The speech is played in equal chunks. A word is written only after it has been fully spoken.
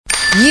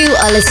You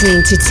are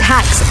listening to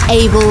Tax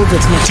Able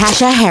with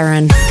Natasha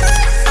Heron.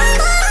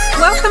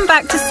 Welcome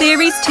back to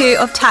Series 2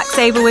 of Tax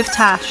Able with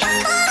Tash.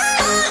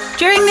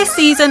 During this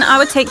season, I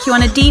will take you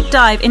on a deep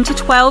dive into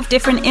 12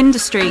 different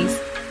industries.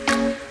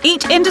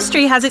 Each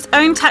industry has its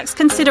own tax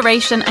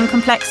consideration and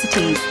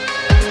complexities.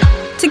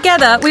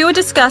 Together, we will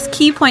discuss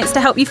key points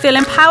to help you feel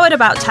empowered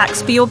about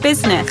tax for your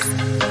business.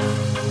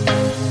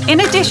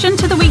 In addition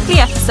to the weekly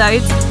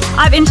episodes,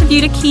 I've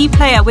interviewed a key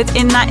player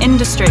within that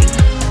industry.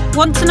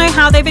 Want to know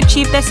how they've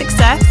achieved their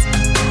success?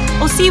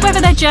 Or see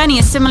whether their journey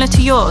is similar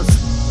to yours?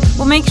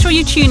 Well, make sure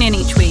you tune in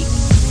each week.